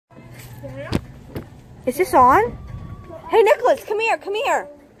Is this on? Hey, Nicholas, come here, come here.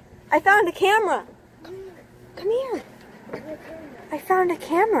 I found a camera. Come here. I found a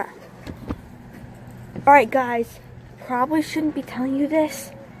camera. Alright, guys. Probably shouldn't be telling you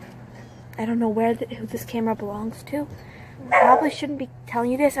this. I don't know who this camera belongs to. Probably shouldn't be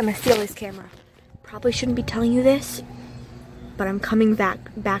telling you this. I'm gonna steal this camera. Probably shouldn't be telling you this. But I'm coming back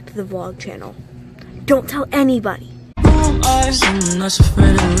to the vlog channel. Don't tell anybody.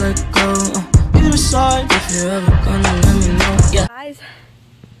 Guys,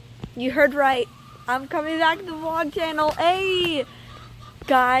 you heard right. I'm coming back to the vlog channel. Hey!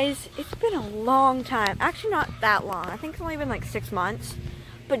 Guys, it's been a long time. Actually, not that long. I think it's only been like 6 months.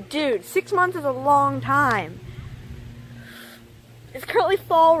 But dude, 6 months is a long time. It's currently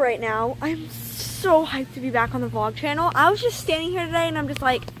fall right now. I'm so hyped to be back on the vlog channel. I was just standing here today and I'm just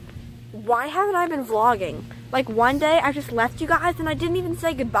like, why haven't I been vlogging? Like one day I just left you guys and I didn't even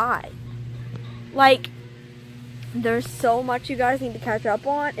say goodbye. Like, there's so much you guys need to catch up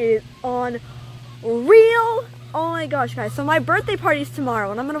on. It is unreal. Oh my gosh, guys. So my birthday party is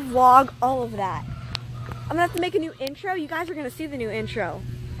tomorrow and I'm going to vlog all of that. I'm going to have to make a new intro. You guys are going to see the new intro.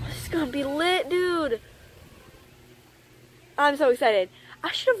 Oh, this is going to be lit, dude. I'm so excited.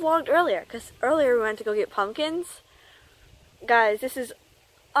 I should have vlogged earlier because earlier we went to go get pumpkins. Guys, this is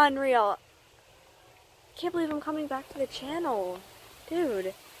unreal. Can't believe I'm coming back to the channel.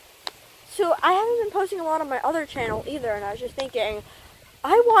 Dude. So I haven't been posting a lot on my other channel either, and I was just thinking,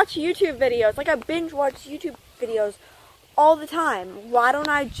 I watch YouTube videos, like I binge watch YouTube videos all the time. Why don't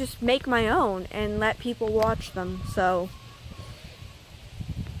I just make my own and let people watch them? So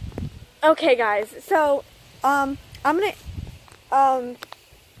okay guys, so I'm gonna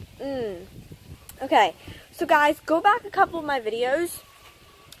okay, so guys, go back a couple of my videos.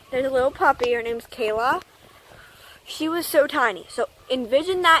 There's a little puppy, her name's Kayla. She was so tiny. So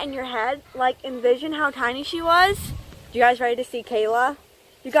envision that in your head. Like, envision how tiny she was. You guys ready to see Kayla?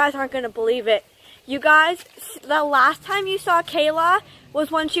 You guys aren't going to believe it. You guys, the last time you saw Kayla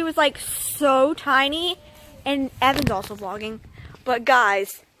was when she was like so tiny. And Evan's also vlogging. But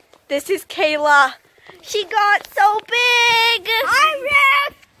guys, this is Kayla. She got so big. Hi,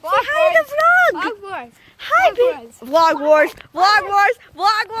 Riff. Say hi to the vlog. Vlog Wars. Hi, big. Vlog Wars. Vlog Wars.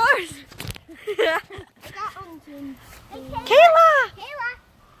 Vlog Wars. Kayla. Kayla,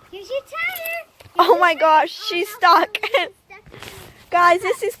 here's your tire. Oh my gosh, she's stuck. Guys,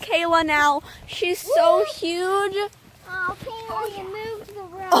 this is Kayla now. She's so huge. Oh, Kayla, you moved the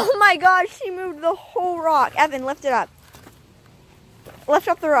rock. Oh my gosh, she moved the whole rock. Evan, lift it up. Lift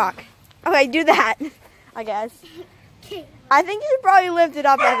up the rock. Okay, do that, I guess. I think you should probably lift it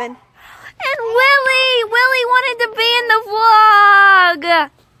up, Evan. And Willie wanted to be in the vlog.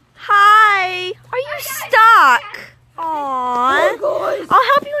 Hi. Are you stuck? Aww. Oh, I'll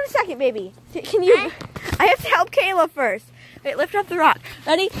help you in a second, baby. Can you? I have to help Kayla first. Wait, lift up the rock.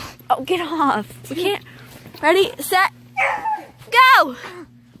 Ready? Oh, get off. We can't. Ready, set, go.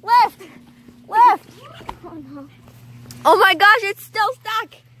 Lift. Lift. Oh, no. Oh my gosh, it's still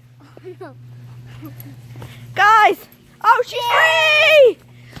stuck. Oh, no. Guys. Oh, she's free.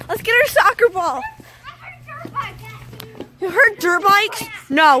 Let's get her soccer ball. You heard dirt bikes?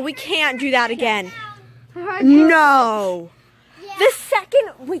 No, we can't do that again. No. The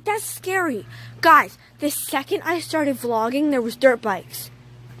second, wait, that's scary. Guys, the second I started vlogging, there was dirt bikes.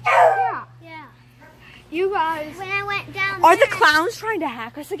 Yeah. Yeah. You guys. When I went down Are the clowns trying to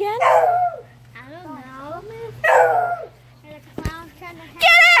hack us again? I don't know. Are the clowns trying to hack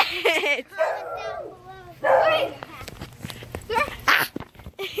Get it! Comment down below. Ah.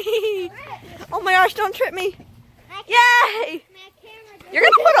 Oh my gosh, don't trip me. Yay! You're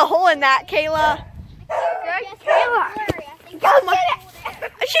gonna put a hole in that, Kayla. Kayla. Oh my,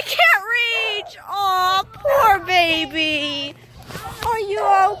 she can't reach. Oh, poor baby. Are you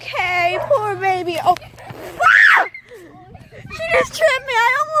okay? Poor baby. Oh, ah! She just tripped me. I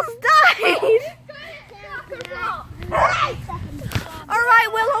almost died. All right,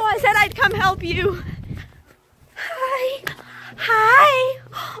 Willow, I said I'd come help you. Hi. Hi.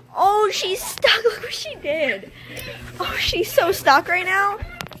 Oh, she's stuck. Look what she did. Oh, she's so stuck right now.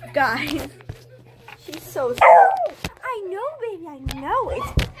 Guys, she's so stuck. I know, baby. I know.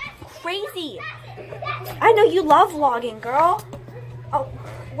 It's crazy. I know you love vlogging, girl. Oh,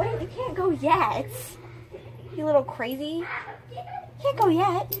 wait. You can't go yet. You little crazy. Can't go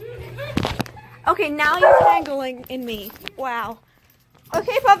yet. Okay, now you're tangling in me. Wow.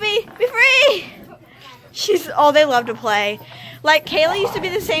 Okay, puppy. Be free. They love to play. Like, Kayla used to be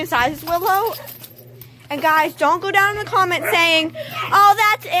the same size as Willow. And guys, don't go down in the comments saying, oh,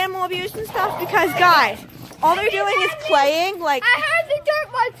 that's animal abuse and stuff. Because, guys, all they're doing is playing. Like, I heard the dirt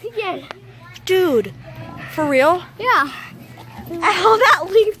bikes again. did. Dude, for real? Yeah. Ow,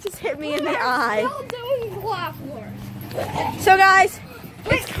 that leaf just hit me in the eye. Still doing Block Wars. So guys,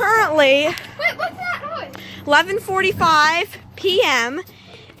 it's currently Wait, what's that noise? 11:45 p.m.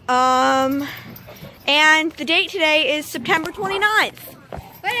 And the date today is September 29th. Wait,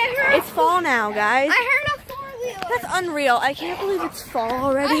 I heard. It's fall now, guys. I heard a four-wheeler. That's unreal. I can't believe it's fall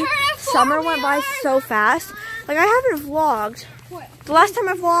already. I heard a Summer went by so fast. Like, I haven't vlogged. What? The last time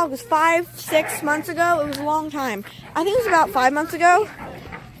I vlogged was 5-6 months ago. It was a long time. I think it was about 5 months ago.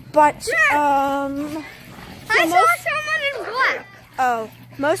 But, I saw someone in black. Oh,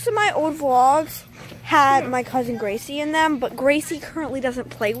 most of my old vlogs had my cousin Gracie in them, but Gracie currently doesn't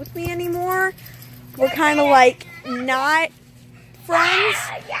play with me anymore. We're kind of like not friends.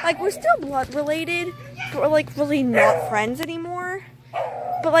 Like, we're still blood related, but we're like really not friends anymore.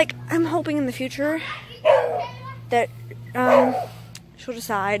 But like, I'm hoping in the future that she'll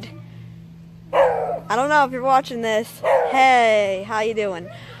decide. I don't know if you're watching this. Hey, how you doing?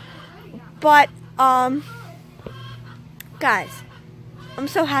 But guys, I'm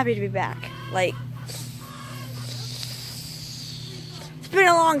so happy to be back. Like, it's been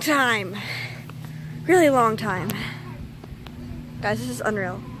a long time. Really long time. Guys, this is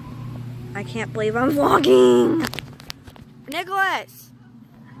unreal. I can't believe I'm vlogging. Nicholas!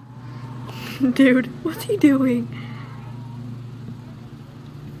 Dude, what's he doing?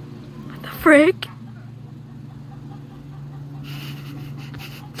 What the frick?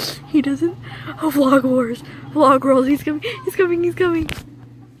 He doesn't. Oh, Vlog Wars. Vlog World. He's coming. He's coming. He's coming.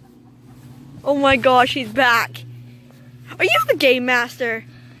 Oh my gosh, he's back. Are you the game master?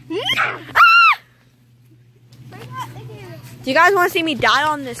 Ah! Do you guys want to see me die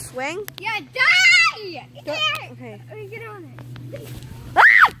on this swing? Yeah, die! Okay. Get on it.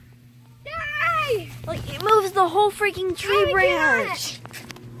 Ah! Die! Like, it moves the whole freaking tree Let me get on branch.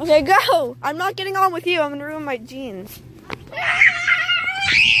 Okay, go. I'm not getting on with you. I'm gonna ruin my jeans.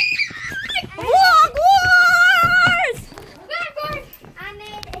 Vlog Wars! Backwards! I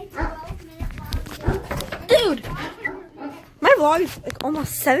made a 12-minute vlog. Dude, my vlog is like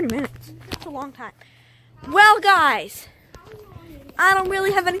almost 7 minutes. That's a long time. Well, guys, I don't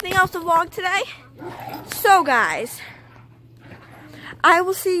really have anything else to vlog today. So, guys, I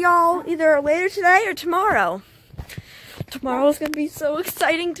will see y'all either later today or tomorrow. Tomorrow's gonna be so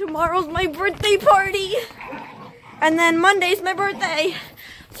exciting. Tomorrow's my birthday party. And then Monday's my birthday.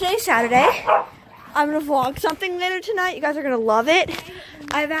 Today's Saturday. I'm gonna vlog something later tonight. You guys are gonna love it.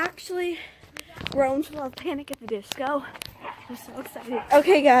 I've actually grown to love Panic at the Disco. I'm so excited.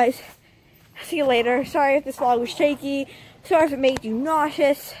 Okay, guys. See you later. Sorry if this vlog was shaky. Sorry if it made you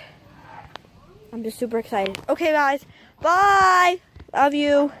nauseous. I'm just super excited. Okay, guys. Bye. Love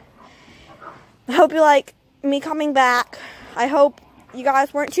you. I hope you like me coming back. I hope you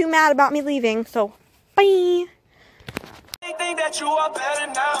guys weren't too mad about me leaving. So, bye. Think that you are better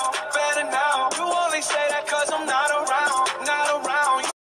now, better now. You only say